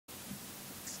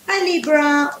Hi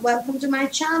Libra, welcome to my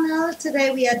channel. Today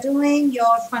we are doing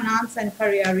your finance and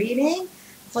career reading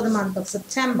for the month of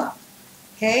September.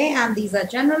 Okay, and these are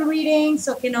general readings,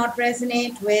 so cannot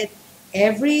resonate with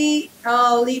every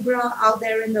Libra out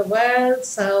there in the world.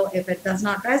 So if it does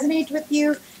not resonate with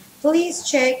you, please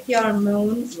check your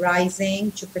moon,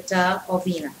 rising, Jupiter or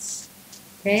Venus.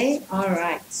 Okay, all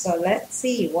right, so let's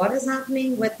see what is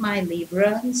happening with my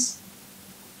Librans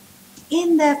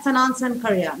in their finance and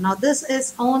career. Now this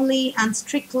is only and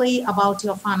strictly about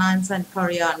your finance and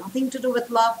career, nothing to do with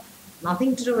love,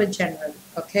 nothing to do with general.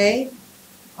 Okay,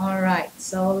 all right,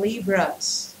 so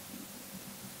Libras,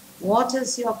 what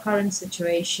is your current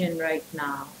situation right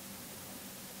now?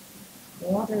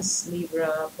 What is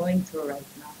Libra going through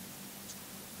right now?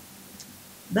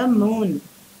 The moon.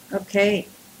 Okay,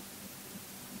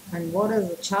 and what are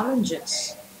the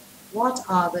challenges? What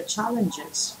are the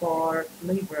challenges for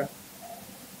Libra?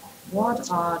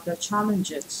 What are the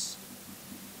challenges?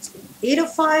 Eight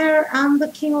of Fire and the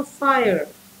King of Fire.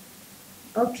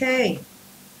 Okay.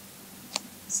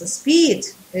 So speed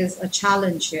is a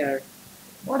challenge here.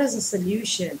 What is the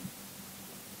solution?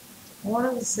 What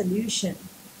is the solution?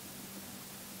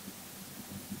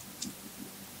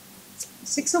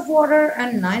 Six of Water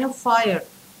and Nine of Fire.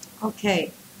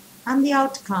 Okay. And the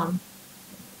outcome.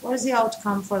 What is the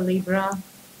outcome for Libra?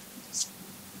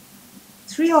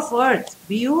 Three of Earth.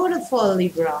 Beautiful,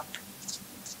 Libra.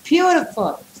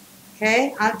 Beautiful.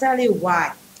 Okay, I'll tell you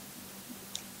why.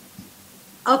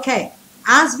 Okay,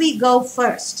 as we go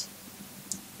first,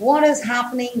 what is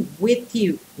happening with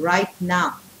you right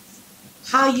now?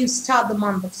 How you start the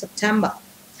month of September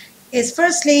is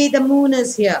firstly the moon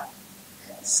is here.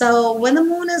 So when the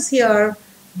moon is here,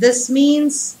 this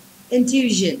means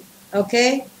intuition,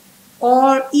 okay?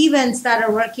 Or events that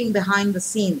are working behind the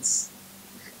scenes.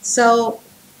 So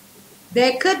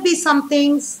there could be some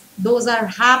things, those are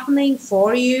happening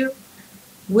for you,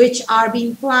 which are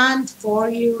being planned for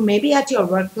you, maybe at your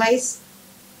workplace.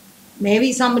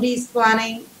 Maybe somebody is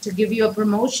planning to give you a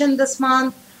promotion this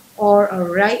month or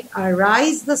a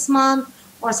rise this month,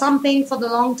 or something for the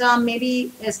long term,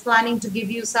 maybe is planning to give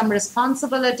you some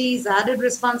responsibilities, added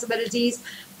responsibilities.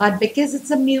 But because it's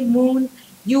a new moon,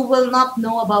 you will not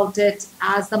know about it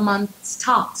as the month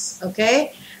starts,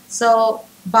 okay? So,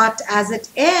 but as it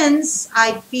ends,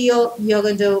 I feel you're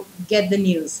going to get the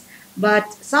news.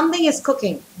 But something is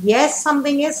cooking. Yes,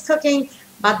 something is cooking,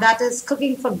 but that is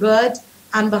cooking for good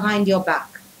and behind your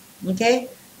back. Okay?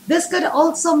 This could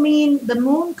also mean, the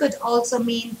moon could also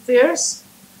mean fears.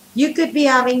 You could be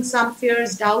having some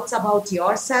fears, doubts about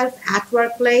yourself at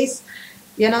workplace.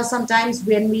 You know, sometimes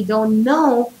when we don't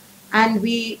know and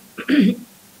we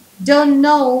don't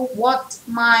know what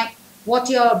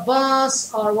your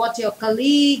boss or what your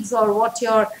colleagues or what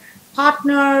your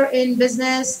partner in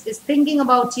business is thinking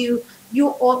about you,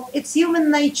 it's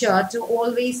human nature to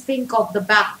always think of the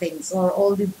bad things or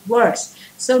all the worst.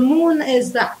 So moon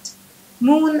is that.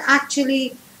 Moon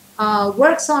actually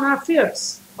works on our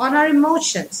fears, on our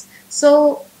emotions.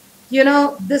 So, you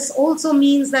know, this also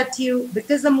means that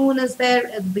because the moon is there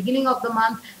at the beginning of the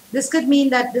month, this could mean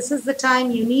that this is the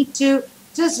time you need to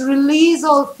just release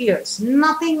all fears.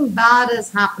 Nothing bad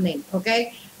is happening,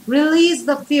 okay? Release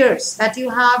the fears that you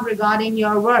have regarding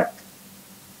your work.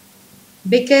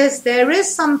 Because there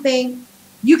is something,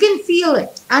 you can feel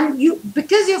it. And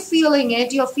because you're feeling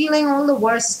it, you're feeling all the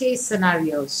worst case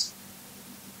scenarios.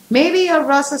 Maybe your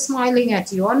boss is smiling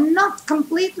at you or not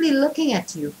completely looking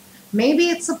at you. Maybe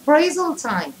it's appraisal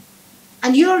time.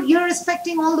 And you're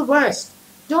expecting all the worst.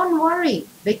 Don't worry,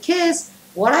 because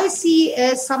what I see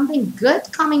is something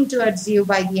good coming towards you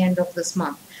by the end of this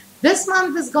month. This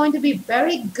month is going to be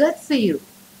very good for you.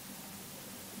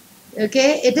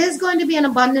 Okay, it is going to be an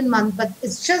abundant month, but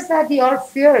it's just that your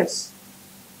fears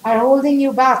are holding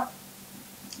you back.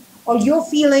 Or you're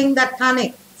feeling that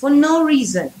panic for no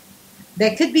reason.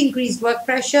 There could be increased work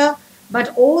pressure,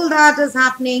 but all that is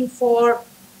happening for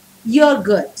your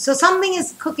good. So something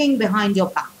is cooking behind your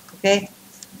back, okay?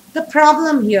 The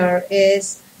problem here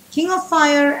is King of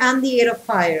Fire and the Eight of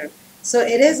Fire. So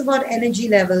it is about energy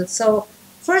level. So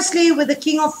firstly, with the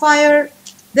King of Fire,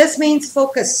 this means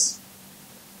focus.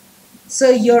 So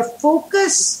your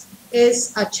focus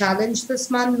is a challenge this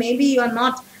month. Maybe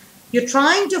you're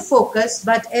trying to focus,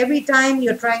 but every time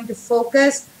you're trying to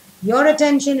focus, your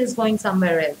attention is going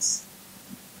somewhere else.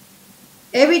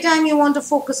 Every time you want to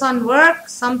focus on work,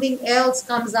 something else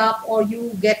comes up or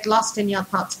you get lost in your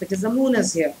thoughts because the moon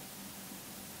is here.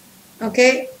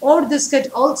 Okay, or this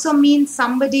could also mean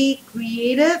somebody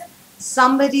creative,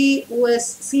 somebody who is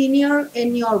senior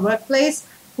in your workplace,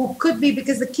 who could be,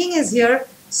 because the king is here,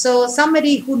 so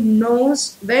somebody who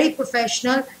knows, very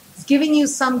professional, giving you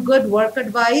some good work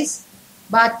advice,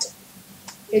 but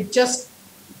it's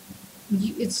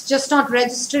just not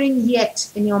registering yet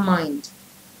in your mind.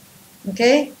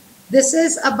 Okay? This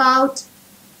is about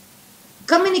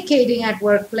communicating at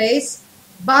workplace,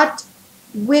 but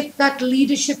with that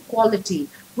leadership quality,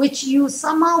 which you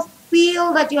somehow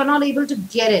feel that you're not able to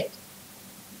get it.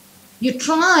 You're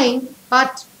trying,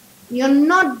 but you're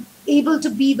not able to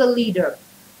be the leader,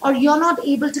 or you're not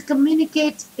able to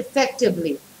communicate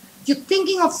effectively. You're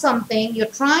thinking of something, you're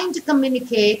trying to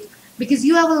communicate because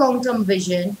you have a long-term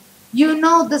vision. You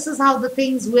know this is how the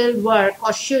things will work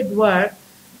or should work,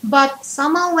 but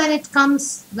somehow when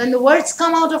the words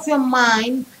come out of your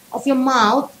mind, of your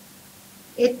mouth,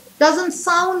 it doesn't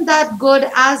sound that good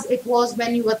as it was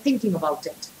when you were thinking about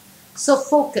it. So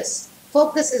focus.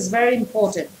 Focus is very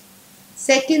important.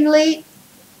 Secondly,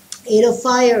 8 of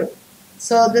fire.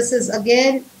 So this is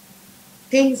again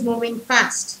things moving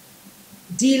fast,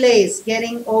 delays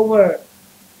getting over,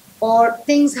 or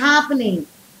things happening,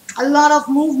 a lot of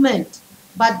movement.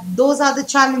 But those are the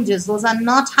challenges. Those are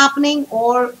not happening,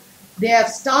 or they have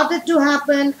started to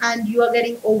happen and you are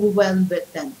getting overwhelmed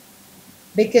with them.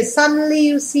 Because suddenly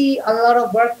you see a lot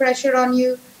of work pressure on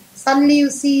you. Suddenly you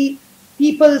see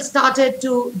people started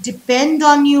to depend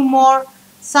on you more.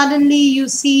 Suddenly you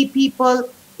see people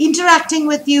interacting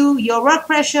with you, your work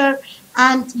pressure,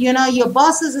 and your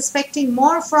boss is expecting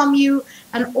more from you,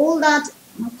 and all that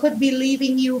could be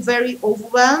leaving you very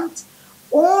overwhelmed,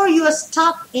 or you are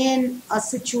stuck in a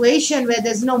situation where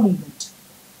there's no movement.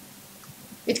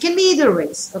 It can be either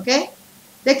ways, okay?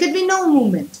 There could be no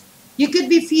movement. You could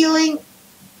be feeling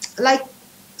like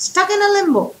stuck in a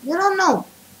limbo. You don't know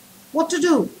what to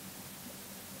do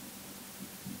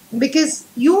because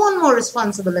you want more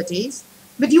responsibilities,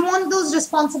 but you want those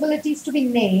responsibilities to be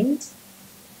named.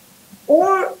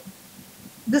 Or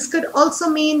this could also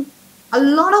mean a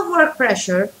lot of work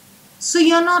pressure, so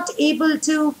you're not able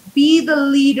to be the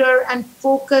leader and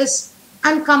focus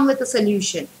and come with a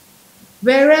solution.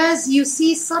 Whereas you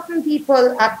see certain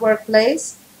people at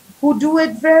workplace who do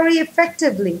it very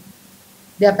effectively.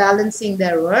 They're balancing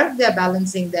their work, they're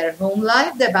balancing their home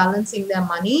life, they're balancing their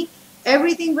money,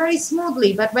 everything very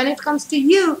smoothly. But when it comes to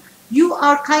you, you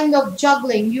are kind of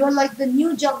juggling. You're like the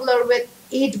new juggler with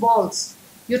 8 balls.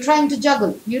 You're trying to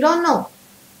juggle. You don't know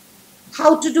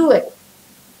how to do it.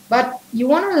 But you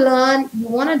want to learn, you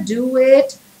want to do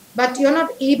it, but you're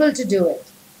not able to do it.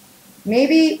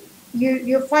 Maybe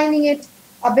you're finding it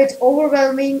a bit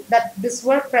overwhelming, that this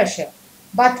work pressure.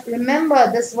 But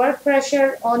remember, this work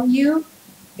pressure on you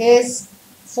is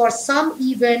for some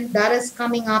event that is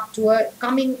coming up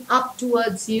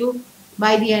towards you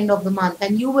by the end of the month,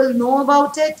 and you will know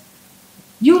about it.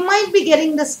 You might be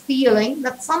getting this feeling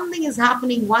that something is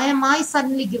happening. Why am I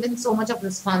suddenly given so much of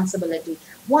responsibility?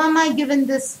 Why am I given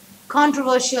this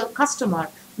controversial customer?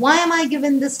 Why am I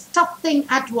given this tough thing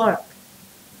at work?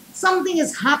 Something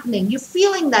is happening. You're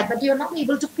feeling that, but you're not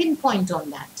able to pinpoint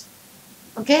on that.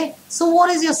 Okay? So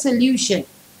what is your solution?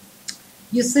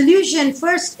 Your solution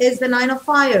first is the 9 of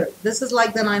fire. This is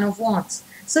like the 9 of wands.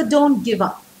 So don't give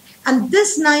up. And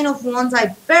this 9 of wands,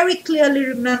 I very clearly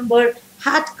remember,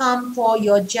 had come for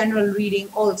your general reading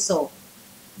also.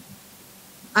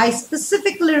 I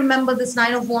specifically remember this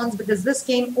 9 of wands because this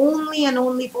came only and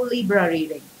only for Libra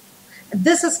reading.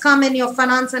 This has come in your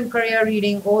finance and career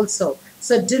reading also.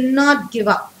 So do not give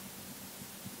up.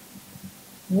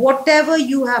 Whatever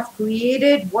you have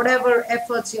created, whatever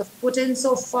efforts you have put in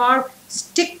so far,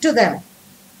 stick to them.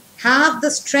 Have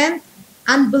the strength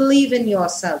and believe in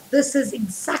yourself. This is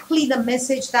exactly the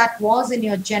message that was in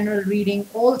your general reading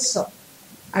also.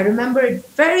 I remember it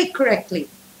very correctly.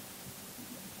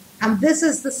 And this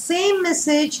is the same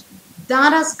message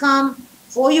that has come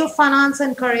for your finance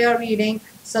and career reading.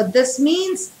 So this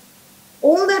means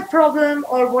all that problem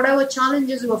or whatever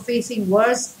challenges you are facing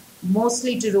was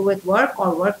mostly to do with work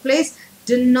or workplace.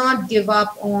 Do not give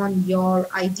up on your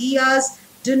ideas.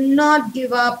 Do not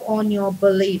give up on your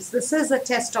beliefs. This is a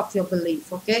test of your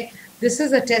belief, okay? This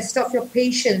is a test of your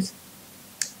patience.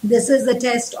 This is a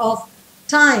test of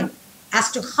time,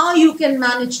 as to how you can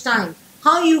manage time,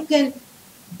 how you can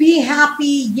be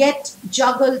happy yet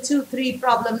juggle 2-3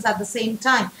 problems at the same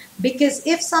time. Because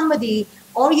if somebody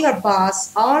or your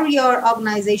boss or your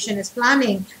organization is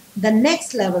planning the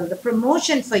next level, the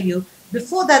promotion for you,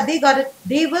 before that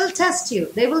they will test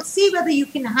you. They will see whether you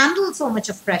can handle so much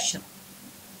of pressure.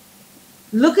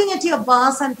 Looking at your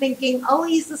boss and thinking, oh,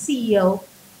 he's the CEO,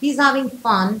 he's having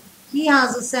fun, he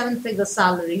has a 7-figure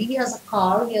salary, he has a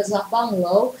car, he has a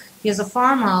bungalow, he has a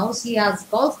farmhouse, he has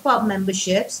golf club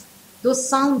memberships. Those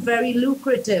sound very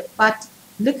lucrative, but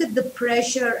Look at the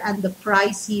pressure and the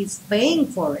price he's paying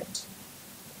for it.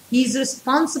 He's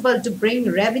responsible to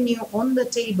bring revenue on the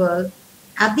table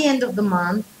at the end of the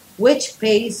month, which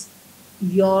pays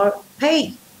your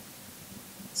pay.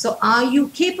 So are you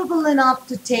capable enough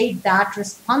to take that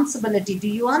responsibility? Do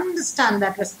you understand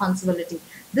that responsibility?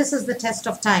 This is the test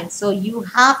of time. So you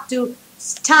have to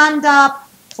stand up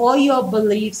for your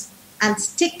beliefs and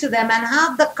stick to them and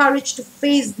have the courage to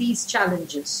face these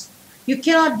challenges. You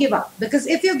cannot give up, because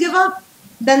if you give up,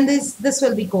 then this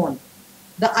will be gone.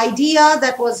 The idea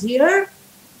that was here,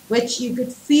 which you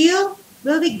could feel,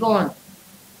 will be gone.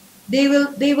 They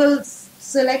will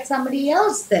select somebody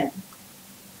else then.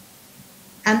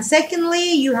 And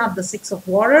secondly, you have the Six of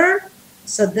Water.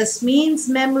 So this means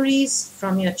memories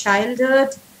from your childhood.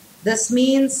 This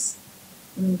means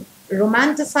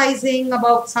romanticizing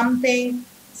about something,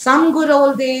 some good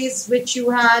old days which you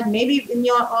had, maybe in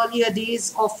your earlier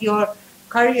days of your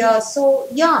career. So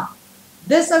yeah,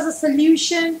 this as a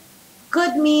solution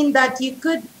could mean that you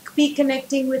could be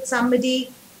connecting with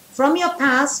somebody from your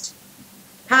past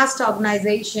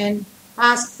organization,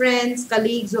 past friends,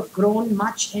 colleagues who have grown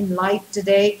much in life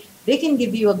today. They can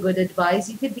give you a good advice.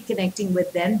 You could be connecting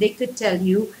with them. They could tell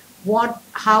you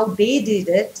how they did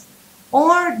it.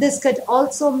 Or this could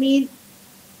also mean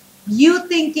you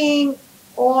thinking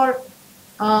of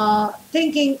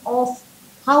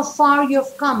how far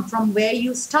you've come from where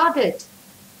you started.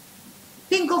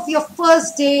 Think of your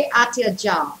first day at your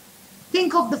job.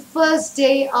 Think of the first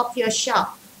day of your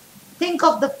shop. Think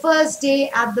of the first day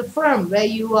at the firm where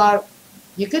you are.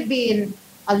 You could be in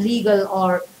a legal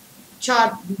or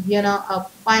a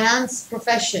finance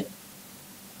profession.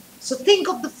 So think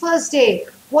of the first day.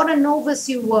 What a novice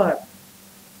you were.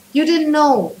 You didn't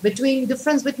know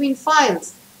difference between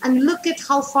files. And look at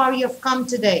how far you've come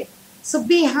today. So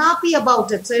be happy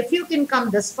about it. So if you can come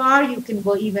this far, you can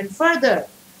go even further.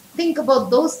 Think about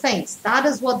those things. That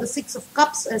is what the Six of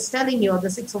Cups is telling you, or the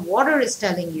Six of Water is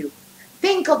telling you.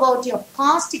 Think about your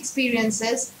past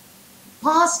experiences,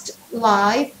 past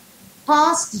life,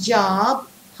 past job,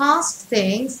 past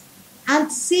things,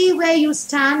 and see where you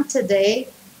stand today.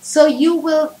 So you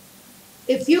will,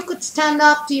 if you could stand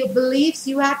up to your beliefs,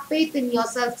 you had faith in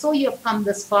yourself, so you have come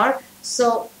this far.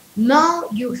 So now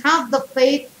you have the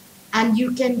faith and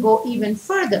you can go even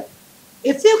further.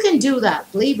 If you can do that,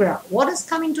 Libra, what is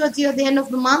coming towards you at the end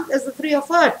of the month is the Three of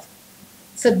Earth.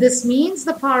 So this means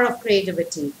the power of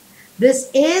creativity. This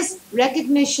is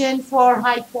recognition for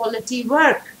high quality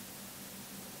work.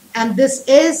 And this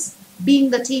is being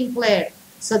the team player.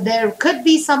 So there could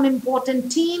be some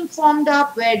important team formed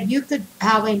up where you could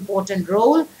have an important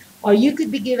role, or you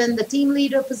could be given the team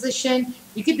leader position.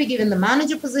 You could be given the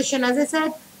manager position. As I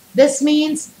said, this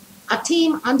means a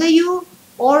team under you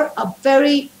or a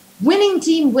very winning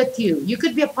team with you. You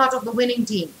could be a part of the winning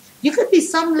team. You could be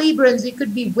some Librans. You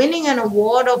could be winning an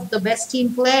award of the best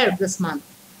team player this month.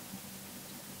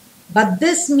 But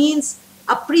this means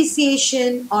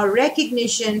appreciation or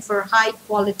recognition for high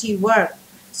quality work.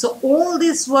 So all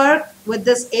this work with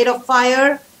this Eight of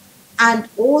Fire and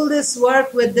all this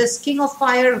work with this King of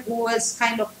Fire who is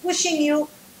kind of pushing you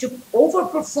to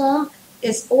overperform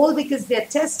is all because they're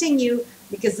testing you,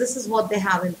 because this is what they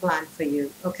have in plan for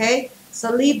you. Okay?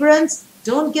 So Librans,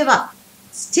 don't give up.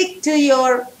 Stick to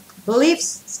your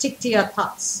beliefs, stick to your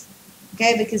thoughts.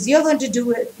 Okay? Because you're going to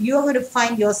do it. You're going to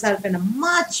find yourself in a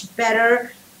much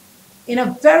better, in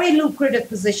a very lucrative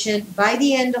position by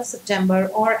the end of September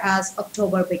or as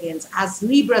October begins, as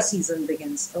Libra season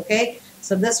begins. Okay?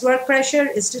 So this work pressure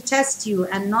is to test you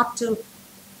and not to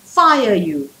fire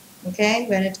you. Okay?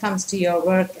 When it comes to your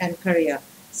work and career.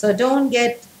 So don't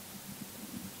get,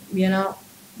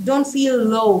 don't feel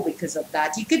low because of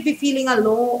that. You could be feeling a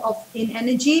low in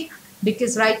energy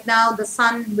because right now the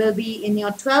sun will be in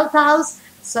your 12th house.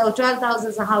 So 12th house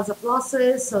is a house of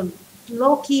losses. So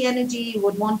low-key energy, you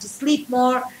would want to sleep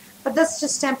more. But that's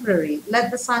just temporary.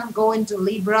 Let the sun go into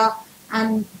Libra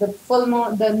and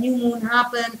the new moon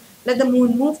happen. Let the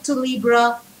moon move to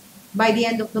Libra. By the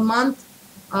end of the month,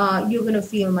 you're going to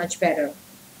feel much better.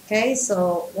 Okay,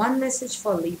 so one message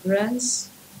for Librans.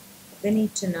 They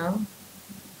need to know.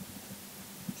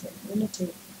 Okay, I'm going to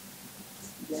take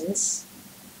this.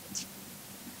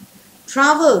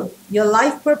 Travel. Your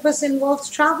life purpose involves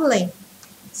traveling.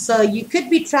 So you could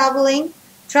be traveling.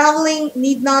 Traveling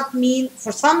need not mean,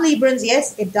 for some Librans,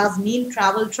 yes, it does mean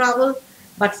travel.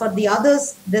 But for the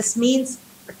others, this means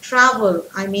travel.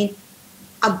 I mean,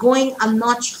 going a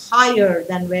notch higher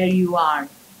than where you are.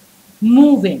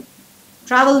 Moving.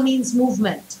 Travel means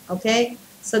movement, okay?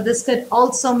 So this could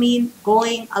also mean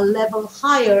going a level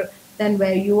higher than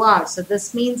where you are. So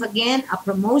this means again a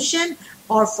promotion,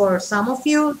 or for some of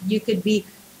you, you could be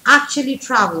actually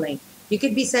traveling. You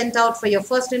could be sent out for your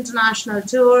first international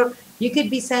tour. You could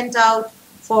be sent out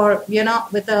for,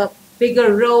 with a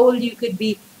bigger role. You could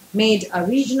be made a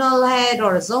regional head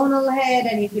or a zonal head,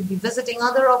 and you could be visiting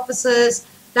other offices,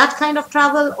 that kind of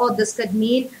travel. Or this could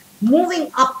mean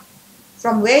moving up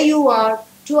from where you are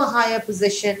to a higher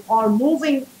position, or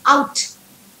moving out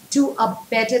to a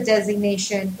better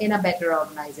designation in a better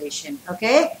organization.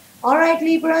 Okay? All right,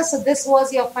 Libra. So this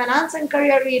was your finance and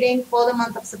career reading for the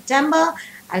month of September.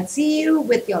 I'll see you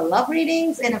with your love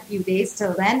readings in a few days.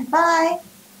 Till then, bye.